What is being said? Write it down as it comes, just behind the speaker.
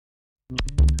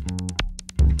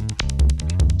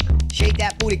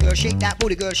that booty, girl. Shake that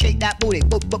booty, girl. Shake that booty.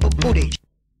 Booty.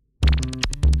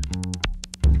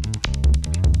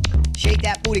 Shake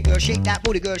that booty, girl. Shake that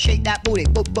booty, girl. Shake that booty.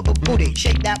 Booty.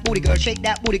 Shake that booty, girl. Shake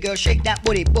that booty, girl. Shake that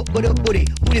booty. Booty.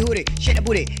 Hooty. Shake that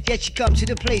booty. Yeah, she comes to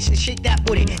the place and shake that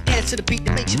booty. Dance to the beat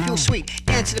that makes you feel sweet.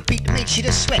 Dance to the beat that makes you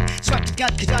just sweat. Swipe to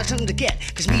God, cause I was something to get.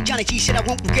 Cause me, Johnny G, said I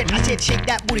won't forget. I said, shake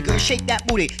that booty, girl. Shake that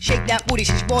booty. Shake that booty.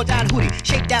 She's ball down hootie.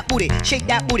 Shake that booty. Shake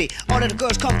that booty. All of the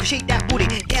girls come, shake that booty.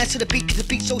 Dance to the beat, cause the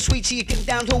beat's so sweet. See you get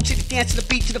down low to the dance to the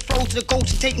beat, to the flow, to the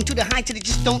goals, and take them to the height, till they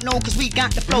just don't know. Cause we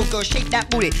got the flow, girl. Shake that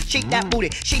booty. Shake that booty.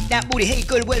 Shake that booty. Hey,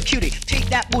 good, well, cutie. Shake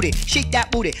that booty. Shake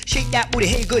that booty. Shake that booty.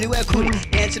 Hey, good, well, cutie.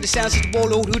 Dance to the sounds of the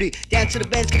ball, old hootie. Dance to the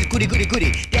bands, get the goody.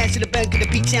 Dance to the band, get the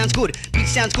beat sounds good. Beat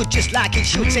sounds good just like it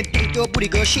should. Said, shake your booty,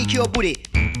 girl. Shake your booty.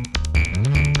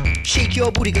 Shake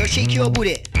your booty, girl. Shake your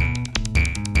booty.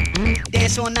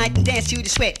 Dance all night and dance till the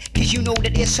sweat. Cause you know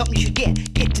that there's something you should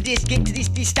get. Get to this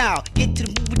style. Get to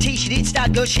the movitation, this style,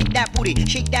 girl. Shake that booty,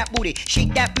 shake that booty,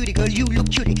 shake that booty, girl. You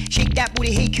look cutie. Shake that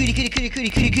booty, hey cutie.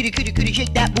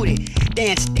 Shake that booty.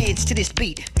 Dance to this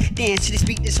beat. Dance to this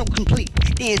beat that's so complete.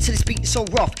 Dance to this beat that's so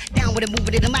rough. Down with the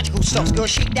movement and the magical stuff. Girl,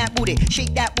 shake that booty,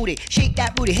 shake that booty, shake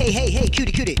that booty. Hey,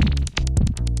 cutie.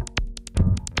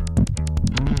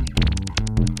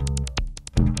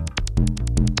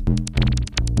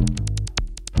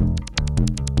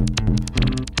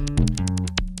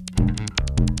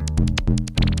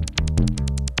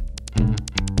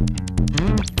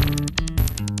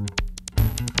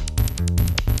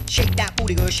 Shake that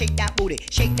booty, girl, shake that booty,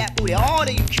 shake that booty. All of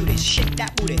you cuties, shake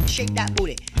that booty, shake that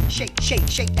booty,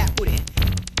 shake that booty.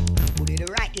 Booty to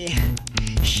the right, yeah.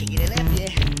 Shake it to the left,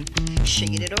 yeah.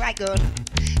 Shake it to the right, girl.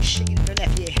 Shake it to the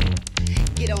left, yeah.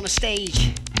 Get on the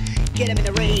stage, get them in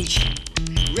the rage.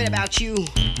 Read about you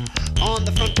on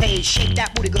the front page. Shake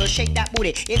that booty, girl, shake that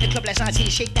booty. In the club, let's not see,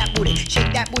 shake that booty,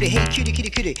 shake that booty. Hey, cutie,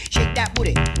 shake that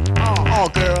booty. Oh,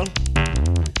 girl.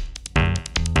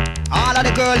 All of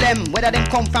the girl them, whether them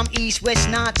come from east, west,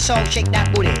 north, south, shake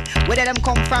that booty. Whether them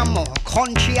come from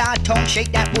country or town,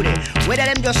 shake that booty. Whether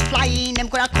them just flying, them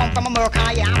could have come from America,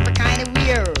 Africa,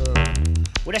 anywhere.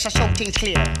 Well, that's how things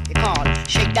clear. They call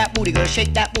shake that booty, girl,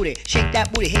 shake that booty, shake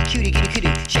that booty. Hey, cutie,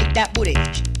 shake that booty,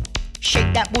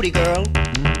 shake that booty, girl.